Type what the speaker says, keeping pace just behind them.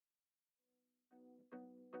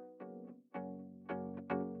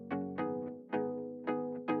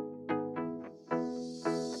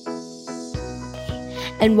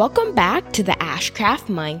and welcome back to the Ashcraft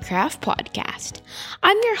MineCraft podcast.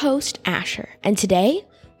 I'm your host, Asher, and today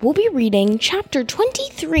we'll be reading Chapter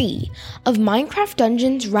 23 of Minecraft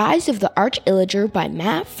Dungeons Rise of the Arch-Illager by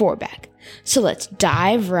Forbeck. So let's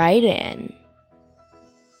dive right in.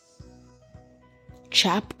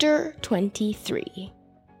 Chapter 23.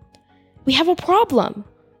 We have a problem,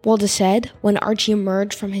 Walda said when Archie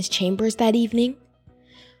emerged from his chambers that evening.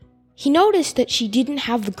 He noticed that she didn't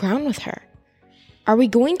have the crown with her. Are we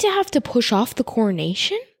going to have to push off the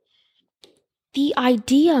coronation? The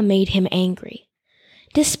idea made him angry.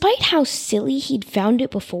 Despite how silly he'd found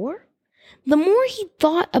it before, the more he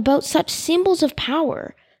thought about such symbols of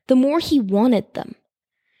power, the more he wanted them.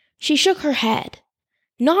 She shook her head,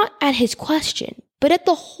 not at his question, but at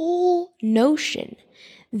the whole notion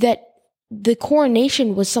that the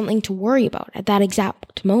coronation was something to worry about at that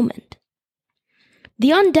exact moment.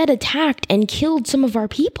 The undead attacked and killed some of our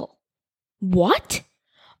people. What?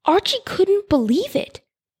 Archie couldn't believe it.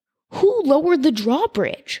 Who lowered the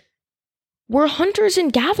drawbridge? We're hunters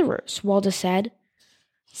and gatherers, Walda said.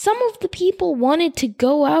 Some of the people wanted to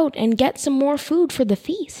go out and get some more food for the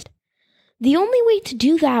feast. The only way to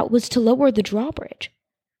do that was to lower the drawbridge.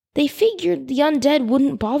 They figured the undead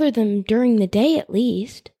wouldn't bother them during the day at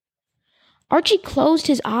least. Archie closed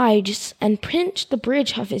his eyes and pinched the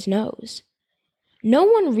bridge of his nose. No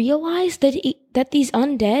one realized that these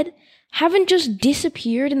undead haven't just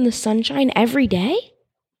disappeared in the sunshine every day?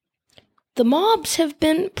 The mobs have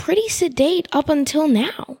been pretty sedate up until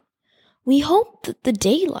now. We hope that the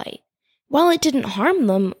daylight, while it didn't harm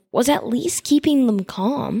them, was at least keeping them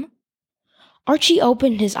calm. Archie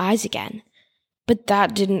opened his eyes again, but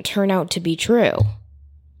that didn't turn out to be true.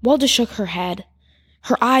 Walda shook her head,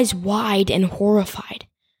 her eyes wide and horrified.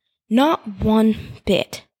 Not one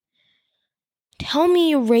bit. Tell me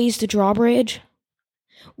you raised the drawbridge?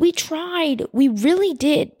 We tried, we really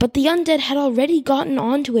did, but the undead had already gotten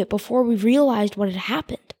onto it before we realized what had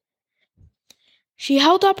happened. She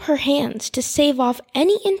held up her hands to stave off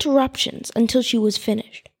any interruptions until she was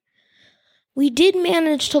finished. We did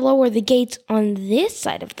manage to lower the gates on this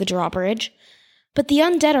side of the drawbridge, but the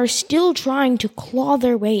undead are still trying to claw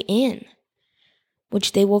their way in,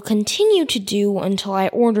 which they will continue to do until I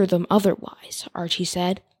order them otherwise, Archie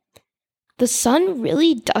said. The sun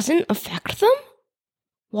really doesn't affect them?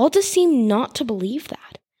 Walda seemed not to believe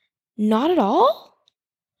that. Not at all?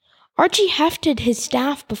 Archie hefted his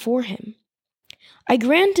staff before him. I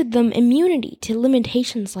granted them immunity to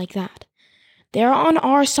limitations like that. They are on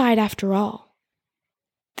our side after all.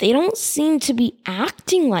 They don't seem to be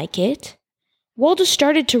acting like it. Walda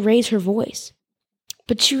started to raise her voice,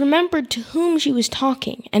 but she remembered to whom she was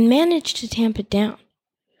talking and managed to tamp it down.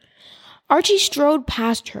 Archie strode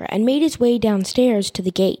past her and made his way downstairs to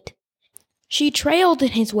the gate. She trailed in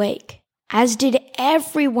his wake, as did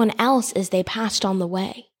everyone else as they passed on the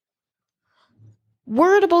way.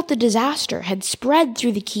 Word about the disaster had spread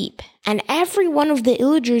through the keep, and every one of the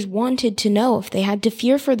Illagers wanted to know if they had to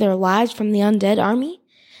fear for their lives from the undead army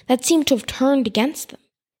that seemed to have turned against them.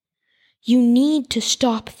 You need to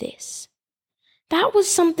stop this. That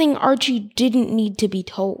was something Archie didn't need to be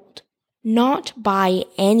told, not by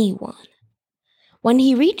anyone. When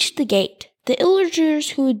he reached the gate, the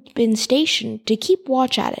Illagers who had been stationed to keep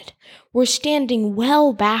watch at it were standing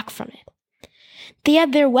well back from it. They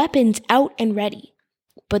had their weapons out and ready,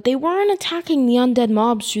 but they weren't attacking the undead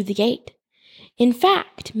mobs through the gate. In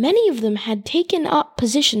fact, many of them had taken up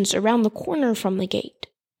positions around the corner from the gate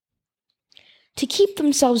to keep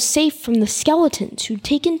themselves safe from the skeletons who'd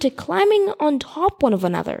taken to climbing on top one of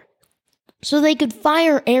another so they could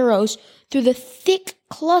fire arrows through the thick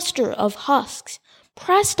cluster of husks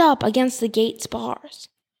pressed up against the gate's bars.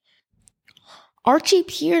 Archie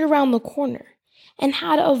peered around the corner and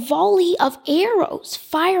had a volley of arrows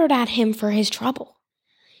fired at him for his trouble.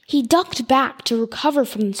 He ducked back to recover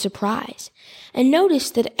from the surprise and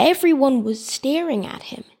noticed that everyone was staring at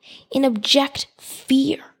him in abject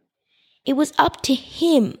fear. It was up to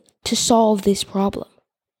him to solve this problem.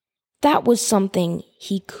 That was something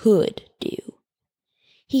he could do.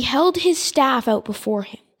 He held his staff out before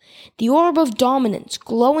him, the orb of dominance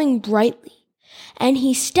glowing brightly, and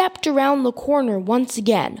he stepped around the corner once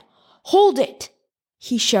again. "Hold it!"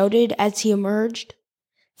 he shouted as he emerged.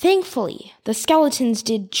 Thankfully, the skeletons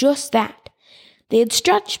did just that. They had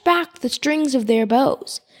stretched back the strings of their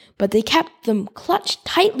bows, but they kept them clutched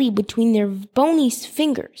tightly between their bony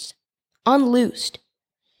fingers, unloosed.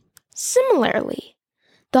 Similarly,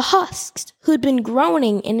 the husks, who'd been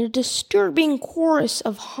groaning in a disturbing chorus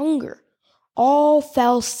of hunger, all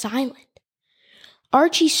fell silent.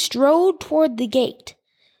 Archie strode toward the gate,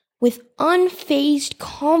 with unfazed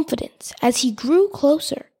confidence as he grew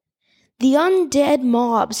closer. The undead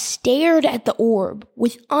mob stared at the orb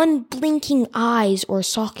with unblinking eyes or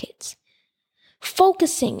sockets,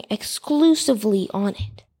 focusing exclusively on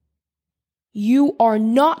it. "You are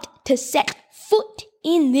not to set foot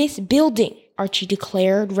in this building," Archie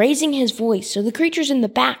declared, raising his voice so the creatures in the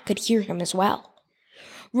back could hear him as well.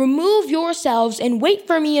 "Remove yourselves and wait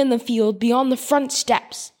for me in the field beyond the front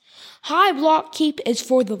steps. High Block Keep is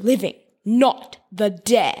for the living, not the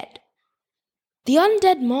dead." The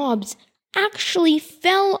undead mobs actually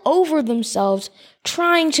fell over themselves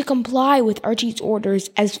trying to comply with Archie's orders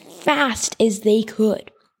as fast as they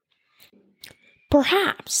could.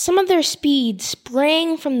 Perhaps some of their speed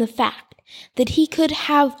sprang from the fact that he could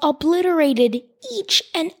have obliterated each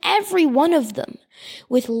and every one of them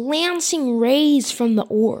with lancing rays from the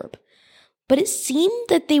orb, but it seemed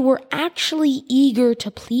that they were actually eager to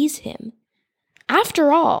please him.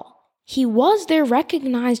 After all, he was their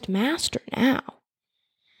recognized master now.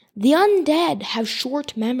 The undead have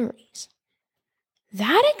short memories.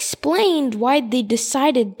 That explained why they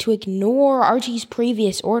decided to ignore Archie's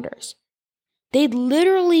previous orders. They'd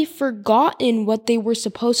literally forgotten what they were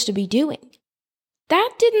supposed to be doing.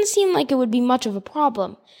 That didn't seem like it would be much of a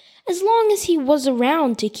problem, as long as he was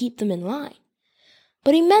around to keep them in line.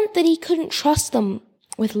 But he meant that he couldn't trust them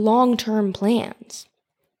with long-term plans.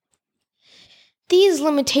 These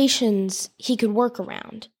limitations he could work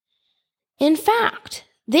around. In fact,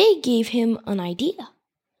 they gave him an idea.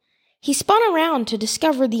 He spun around to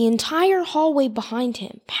discover the entire hallway behind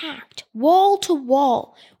him, packed wall to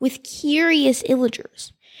wall with curious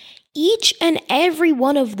Illagers. Each and every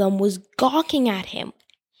one of them was gawking at him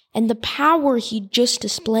and the power he'd just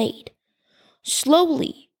displayed.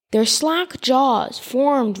 Slowly, their slack jaws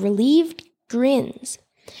formed relieved grins,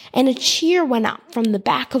 and a cheer went up from the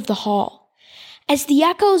back of the hall. As the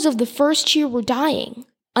echoes of the first cheer were dying,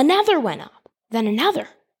 another went up, then another,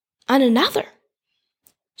 and another.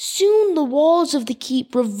 Soon the walls of the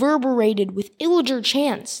keep reverberated with Illager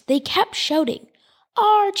chants. They kept shouting,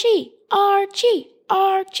 "Archie! Archie!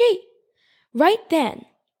 Archie!" Right then,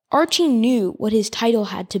 Archie knew what his title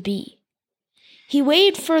had to be. He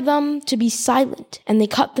waited for them to be silent, and they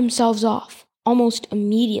cut themselves off, almost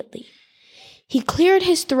immediately. He cleared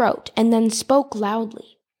his throat and then spoke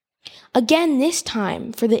loudly. Again this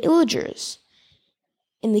time for the Illagers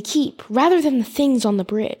in the keep, rather than the things on the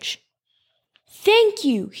bridge. "Thank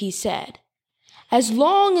you," he said. "As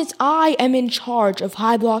long as I am in charge of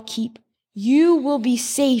High Block Keep, you will be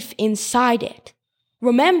safe inside it.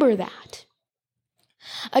 Remember that."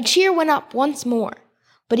 A cheer went up once more,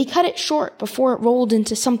 but he cut it short before it rolled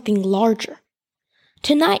into something larger.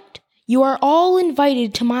 "Tonight, you are all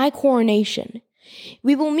invited to my coronation.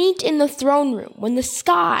 We will meet in the throne room when the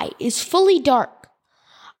sky is fully dark.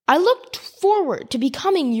 I looked forward to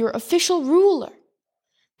becoming your official ruler."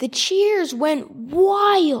 The cheers went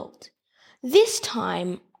wild. This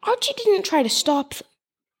time, Archie didn't try to stop them.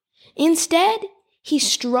 Instead, he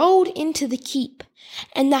strode into the keep,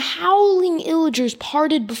 and the howling Illagers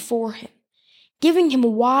parted before him, giving him a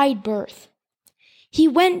wide berth. He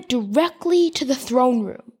went directly to the throne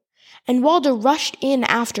room, and Walda rushed in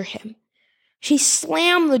after him. She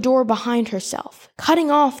slammed the door behind herself, cutting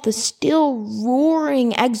off the still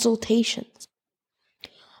roaring exultations.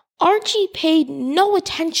 Archie paid no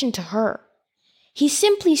attention to her. He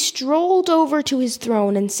simply strolled over to his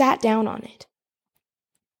throne and sat down on it.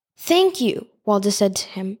 "Thank you," Walda said to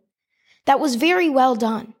him. "That was very well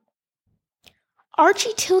done."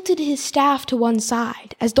 Archie tilted his staff to one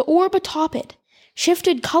side as the orb atop it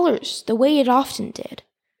shifted colors the way it often did.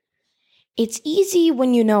 "It's easy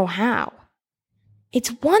when you know how." "It's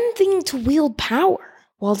one thing to wield power,"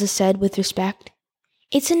 Walda said with respect.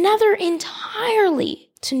 "It's another entirely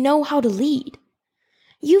to know how to lead.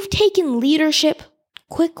 You've taken leadership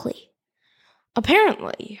quickly.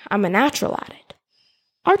 Apparently, I'm a natural at it."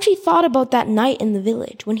 Archie thought about that night in the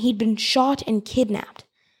village when he'd been shot and kidnapped.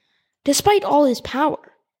 Despite all his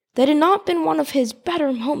power, that had not been one of his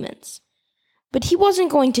better moments. But he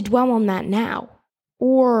wasn't going to dwell on that now,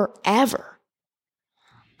 or ever.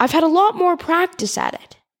 "I've had a lot more practice at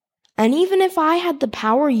it, and even if I had the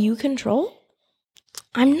power you control,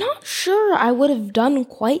 I'm not sure I would have done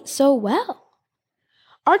quite so well."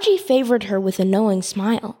 Archie favored her with a knowing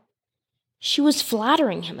smile. She was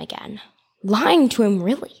flattering him again, lying to him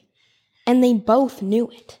really, and they both knew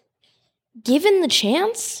it. Given the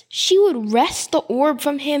chance, she would wrest the orb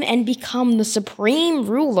from him and become the supreme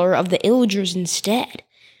ruler of the Illagers instead.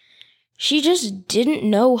 She just didn't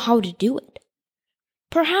know how to do it.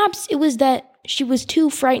 Perhaps it was that she was too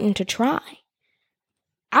frightened to try.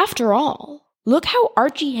 After all, Look how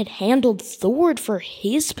Archie had handled Thord for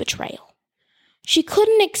his betrayal. She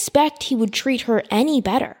couldn't expect he would treat her any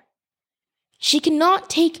better. She cannot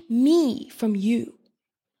take me from you.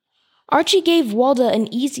 Archie gave Walda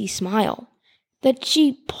an easy smile that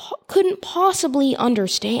she couldn't possibly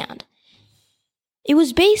understand. It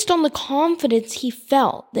was based on the confidence he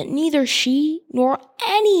felt that neither she nor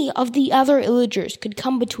any of the other Illagers could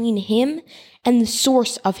come between him and the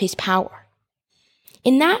source of his power.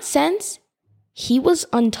 In that sense, he was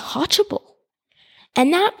untouchable,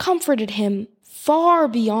 and that comforted him far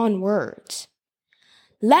beyond words.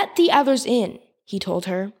 "Let the others in," he told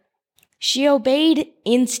her. She obeyed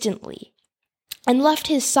instantly and left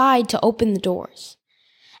his side to open the doors.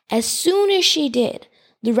 As soon as she did,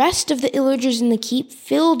 the rest of the Illagers in the keep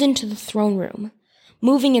filled into the throne room,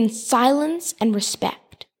 moving in silence and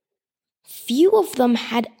respect. Few of them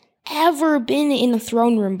had ever been in a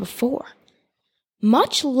throne room before,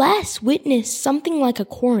 much less witnessed something like a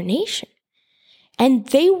coronation, and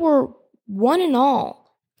they were, one and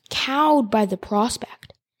all, cowed by the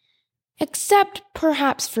prospect, except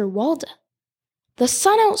perhaps for Walda. The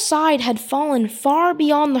sun outside had fallen far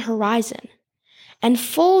beyond the horizon, and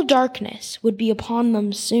full darkness would be upon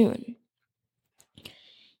them soon.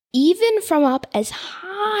 Even from up as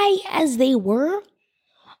high as they were,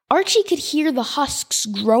 Archie could hear the husks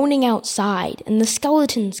groaning outside and the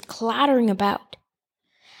skeletons clattering about.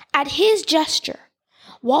 At his gesture,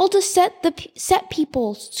 Walda set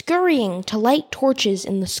people scurrying to light torches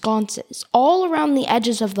in the sconces all around the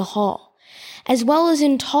edges of the hall, as well as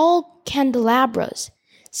in tall candelabras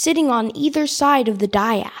sitting on either side of the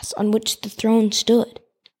dais on which the throne stood.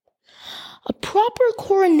 A proper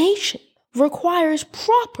coronation requires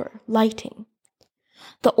proper lighting.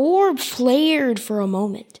 The orb flared for a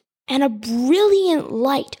moment, and a brilliant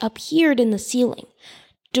light appeared in the ceiling,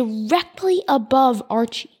 directly above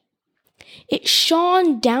Archie. It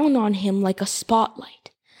shone down on him like a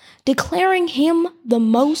spotlight, declaring him the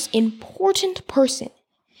most important person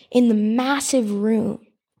in the massive room.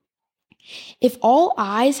 If all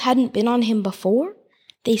eyes hadn't been on him before,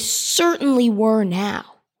 they certainly were now.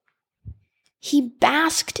 He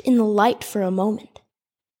basked in the light for a moment,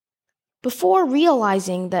 before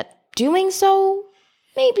realizing that doing so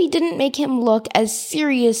maybe didn't make him look as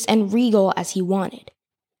serious and regal as he wanted.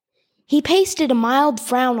 He pasted a mild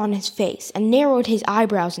frown on his face and narrowed his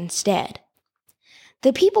eyebrows instead.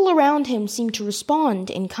 The people around him seemed to respond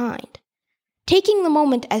in kind, taking the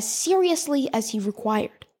moment as seriously as he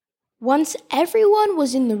required. Once everyone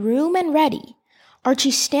was in the room and ready,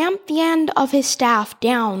 Archie stamped the end of his staff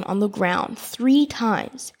down on the ground 3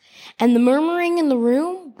 times, and the murmuring in the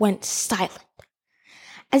room went silent,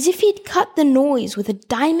 as if he'd cut the noise with a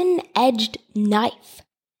diamond-edged knife.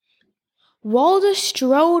 Walda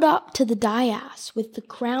strode up to the dais with the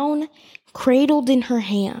crown cradled in her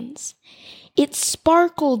hands. It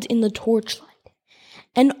sparkled in the torchlight,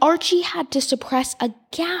 and Archie had to suppress a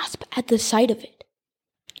gasp at the sight of it.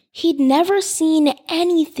 He'd never seen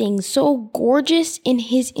anything so gorgeous in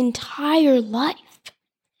his entire life.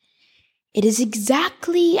 "It is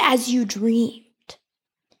exactly as you dreamed."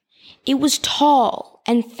 It was tall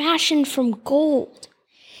and fashioned from gold.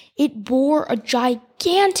 It bore a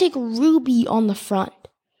gigantic ruby on the front,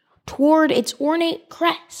 toward its ornate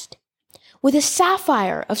crest, with a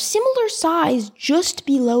sapphire of similar size just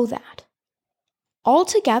below that.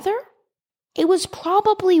 Altogether, it was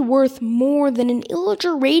probably worth more than an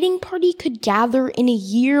Illager raiding party could gather in a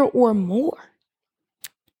year or more.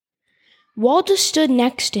 Walda stood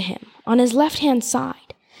next to him, on his left-hand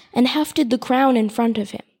side, and hefted the crown in front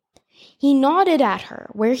of him. He nodded at her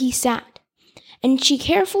where he sat, and she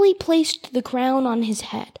carefully placed the crown on his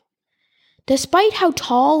head. Despite how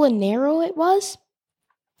tall and narrow it was,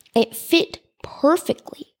 it fit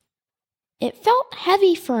perfectly. It felt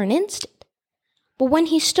heavy for an instant, but when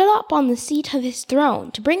he stood up on the seat of his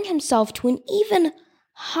throne to bring himself to an even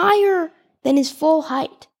higher than his full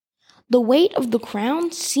height, the weight of the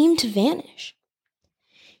crown seemed to vanish.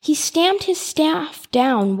 He stamped his staff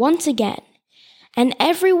down once again, and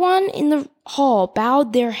everyone in the hall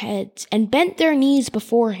bowed their heads and bent their knees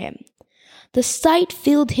before him. The sight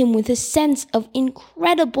filled him with a sense of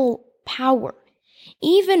incredible power,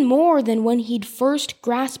 even more than when he'd first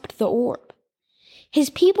grasped the orb. His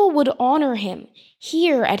people would honor him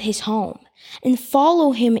here at his home and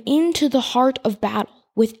follow him into the heart of battle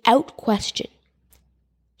without question.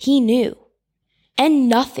 He knew, and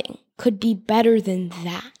nothing could be better than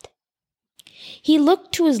that. He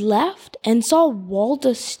looked to his left and saw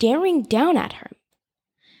Walda staring down at him.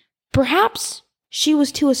 Perhaps she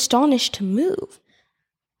was too astonished to move,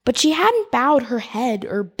 but she hadn't bowed her head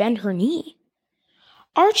or bent her knee.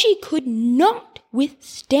 Archie could not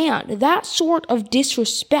withstand that sort of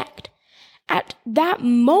disrespect at that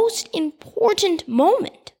most important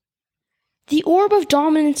moment. The orb of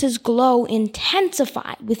dominance's glow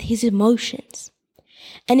intensified with his emotions,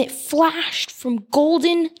 and it flashed from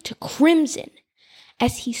golden to crimson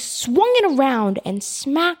as he swung it around and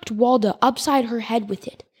smacked Walda upside her head with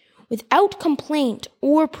it, without complaint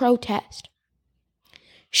or protest.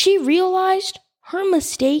 She realized her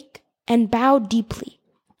mistake and bowed deeply.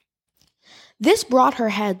 This brought her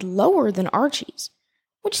head lower than Archie's,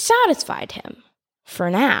 which satisfied him, for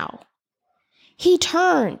now. He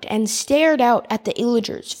turned and stared out at the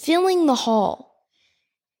Illagers filling the hall.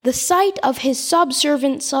 The sight of his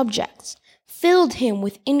subservient subjects filled him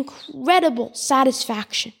with incredible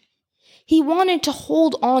satisfaction. He wanted to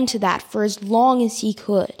hold on to that for as long as he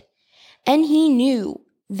could, and he knew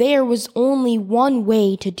there was only one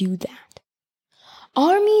way to do that.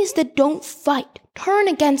 Armies that don't fight turn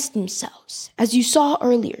against themselves, as you saw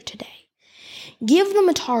earlier today. Give them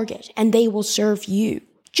a target and they will serve you,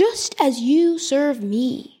 just as you serve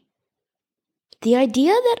me. The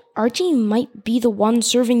idea that Archie might be the one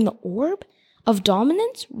serving the orb of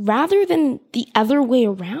dominance rather than the other way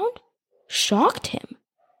around shocked him.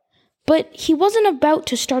 But he wasn't about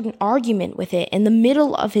to start an argument with it in the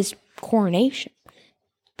middle of his coronation.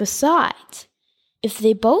 Besides, if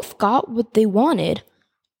they both got what they wanted,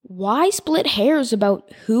 why split hairs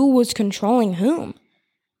about who was controlling whom?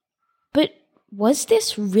 But was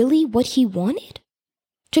this really what he wanted?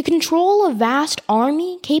 To control a vast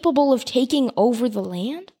army capable of taking over the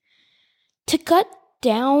land? To cut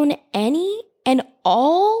down any and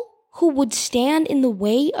all who would stand in the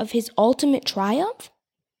way of his ultimate triumph?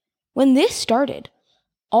 When this started,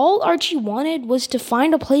 all Archie wanted was to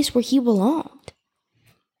find a place where he belonged,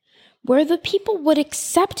 where the people would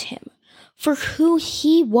accept him for who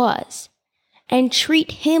he was and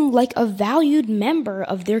treat him like a valued member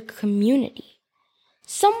of their community.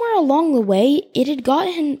 Somewhere along the way, it had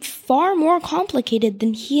gotten far more complicated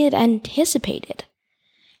than he had anticipated,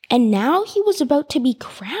 and now he was about to be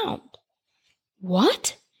crowned.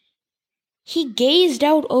 What? He gazed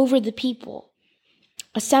out over the people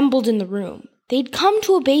assembled in the room. They'd come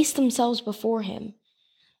to abase themselves before him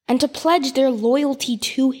and to pledge their loyalty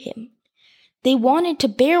to him. They wanted to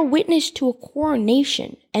bear witness to a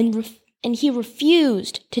coronation, and he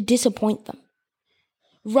refused to disappoint them.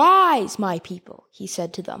 "Rise, my people," he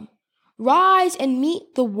said to them. "Rise and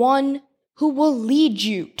meet the one who will lead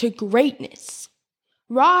you to greatness.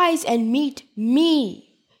 Rise and meet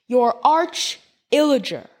me, your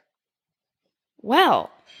Arch-Illager."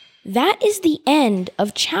 Well, that is the end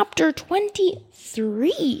of chapter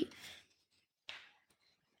 23.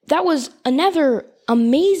 That was another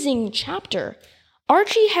amazing chapter.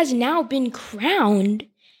 Archie has now been crowned,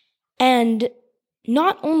 and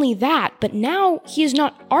not only that, but now he is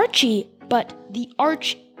not Archie, but the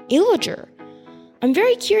Arch-Illager. I'm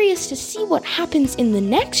very curious to see what happens in the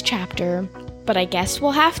next chapter, but I guess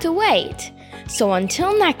we'll have to wait. So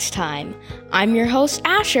until next time, I'm your host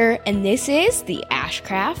Asher, and this is the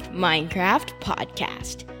Ashcraft MineCraft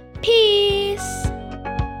podcast. Peace!